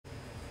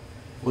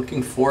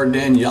Looking for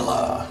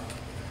Daniela.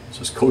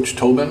 This is Coach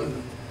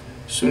Tobin,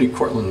 SUNY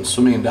Cortland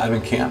Swimming and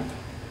Diving Camp.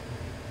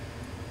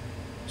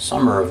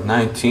 Summer of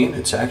 19,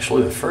 it's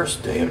actually the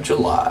first day of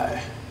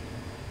July.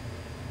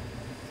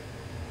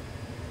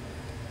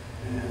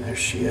 And there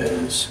she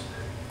is.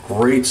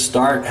 Great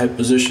start, head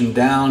position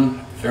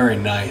down, very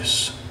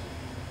nice.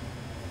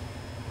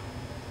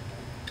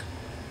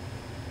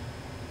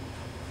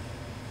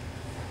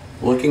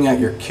 Looking at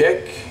your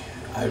kick,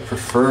 I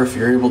prefer if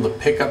you're able to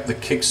pick up the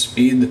kick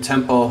speed, the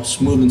tempo,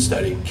 smooth and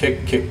steady.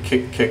 Kick, kick,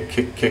 kick, kick,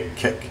 kick, kick,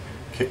 kick,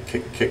 kick,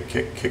 kick, kick,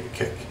 kick, kick,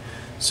 kick.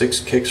 6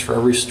 kicks for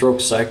every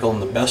stroke cycle,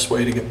 and the best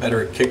way to get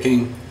better at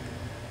kicking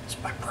is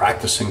by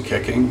practicing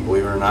kicking,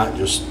 believe it or not,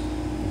 just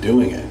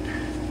doing it.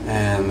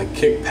 And the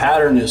kick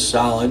pattern is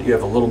solid. You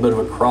have a little bit of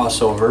a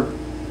crossover.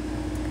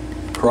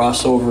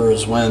 Crossover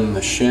is when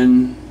the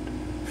shin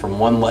from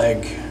one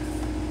leg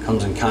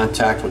comes in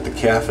contact with the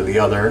calf of the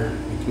other.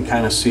 You can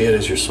kind of see it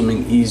as you're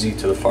swimming easy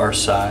to the far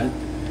side.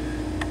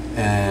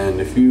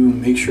 And if you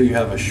make sure you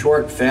have a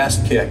short,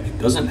 fast kick, it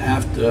doesn't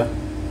have to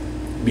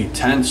be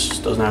tense,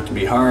 doesn't have to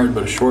be hard,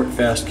 but a short,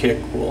 fast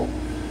kick will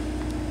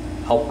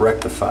help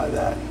rectify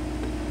that.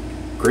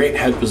 Great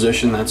head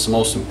position, that's the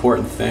most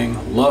important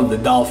thing. Love the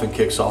dolphin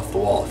kicks off the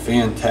wall,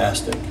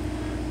 fantastic.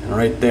 And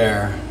right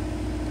there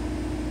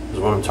is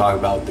what I'm talking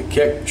about, the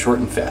kick, short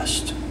and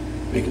fast.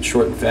 Make it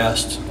short and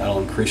fast, that'll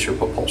increase your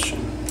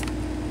propulsion.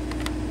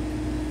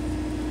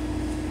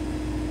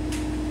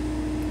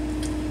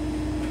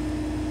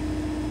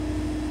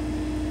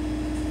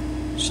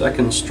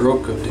 Second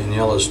stroke of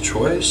Daniela's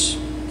choice.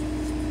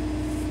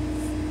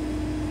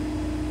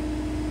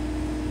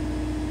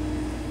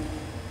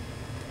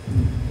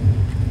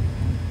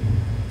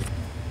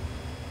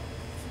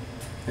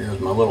 Here's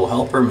my little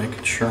helper,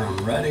 making sure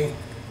I'm ready.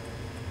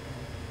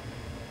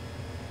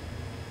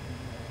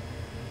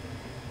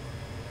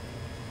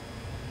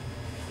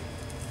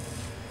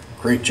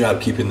 Great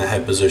job keeping the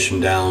head position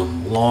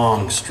down.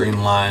 Long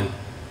streamline,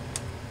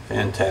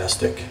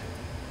 fantastic.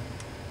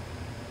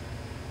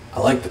 I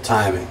like the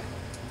timing.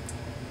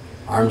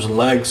 Arms and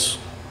legs,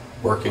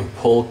 working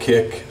pull,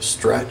 kick,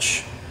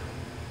 stretch.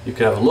 You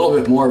could have a little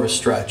bit more of a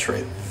stretch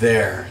right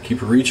there.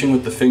 Keep reaching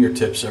with the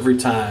fingertips every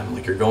time,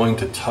 like you're going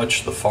to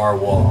touch the far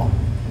wall.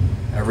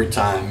 Every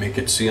time, make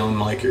it seem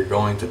like you're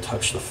going to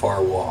touch the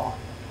far wall.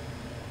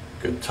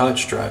 Good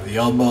touch, drive the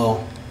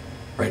elbow.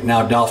 Right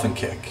now, dolphin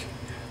kick.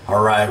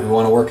 All right, we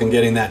want to work on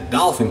getting that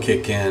dolphin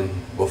kick in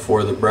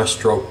before the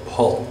breaststroke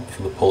pull,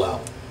 for the pull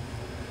out.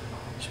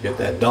 So get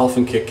that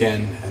dolphin kick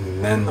in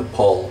and then the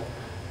pull.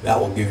 That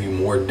will give you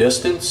more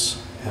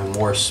distance and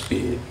more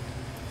speed.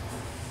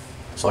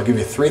 So I'll give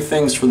you 3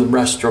 things for the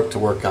breaststroke to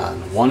work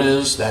on. One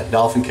is that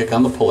dolphin kick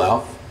on the pull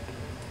out.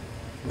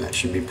 And that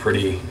should be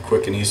pretty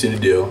quick and easy to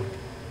do.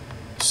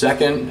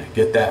 Second,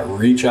 get that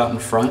reach out in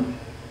front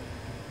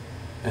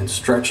and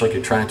stretch like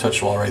you're trying to touch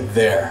the wall right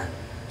there.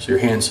 So your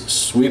hands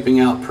sweeping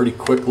out pretty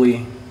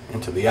quickly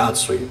into the out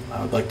sweep.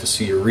 I would like to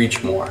see you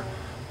reach more.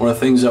 One of the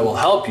things that will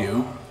help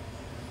you,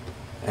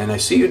 and I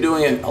see you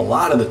doing it a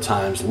lot of the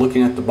times,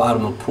 looking at the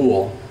bottom of the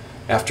pool,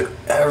 after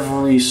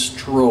every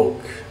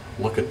stroke,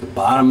 look at the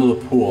bottom of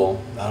the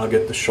pool. That'll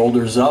get the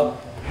shoulders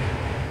up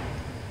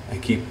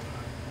and keep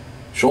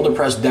shoulder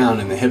pressed down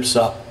and the hips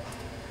up.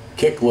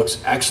 Kick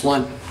looks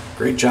excellent.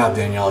 Great job,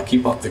 Daniela.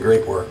 Keep up the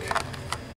great work.